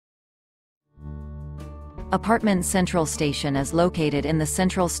Apartment Central Station is located in the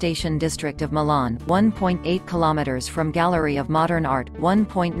Central Station district of Milan, 1.8 kilometers from Gallery of Modern Art,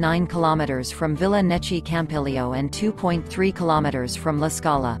 1.9 kilometers from Villa Necchi Campiglio and 2.3 kilometers from La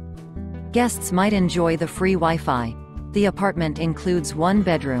Scala. Guests might enjoy the free Wi-Fi. The apartment includes one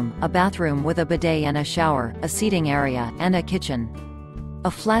bedroom, a bathroom with a bidet and a shower, a seating area, and a kitchen.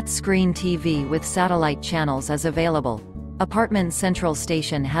 A flat-screen TV with satellite channels is available. Apartment Central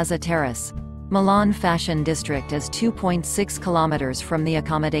Station has a terrace. Milan Fashion District is 2.6 kilometers from the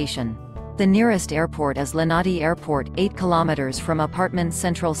accommodation. The nearest airport is Linate Airport, 8 kilometers from Apartment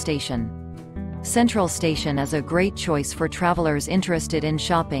Central Station. Central Station is a great choice for travelers interested in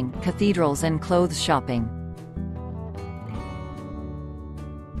shopping, cathedrals and clothes shopping.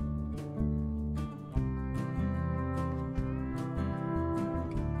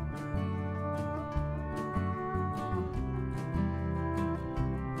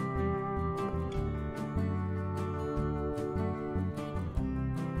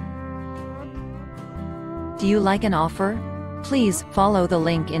 Do you like an offer? Please follow the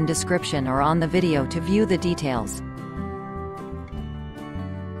link in description or on the video to view the details.